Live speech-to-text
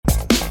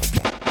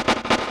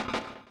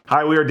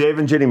Hi, we are Dave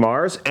and Jenny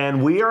Mars,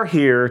 and we are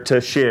here to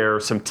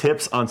share some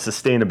tips on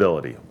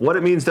sustainability, what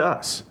it means to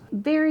us.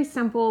 Very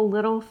simple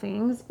little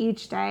things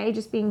each day,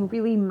 just being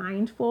really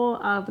mindful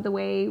of the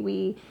way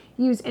we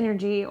use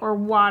energy or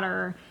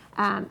water,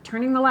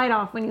 turning the light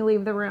off when you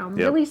leave the room.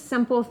 Yep. Really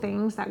simple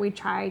things that we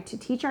try to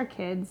teach our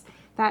kids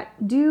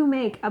that do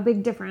make a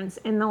big difference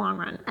in the long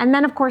run. And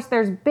then of course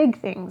there's big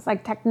things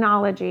like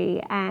technology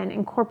and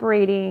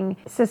incorporating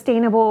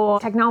sustainable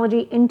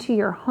technology into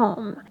your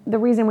home. The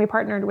reason we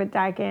partnered with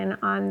Daikin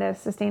on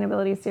this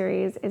sustainability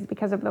series is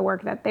because of the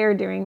work that they're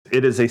doing.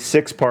 It is a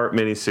 6-part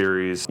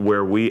miniseries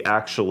where we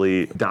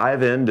actually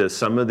dive into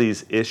some of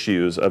these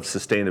issues of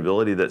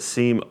sustainability that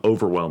seem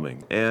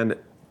overwhelming. And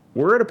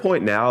we're at a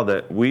point now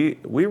that we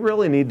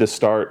really need to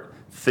start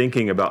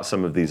thinking about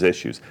some of these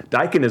issues.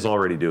 Daikin is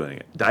already doing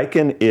it.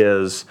 Daikin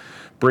is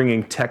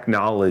bringing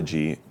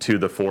technology to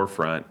the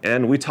forefront,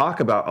 and we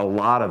talk about a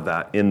lot of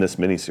that in this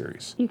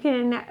miniseries. You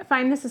can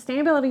find the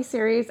sustainability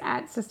series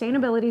at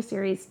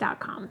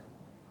sustainabilityseries.com.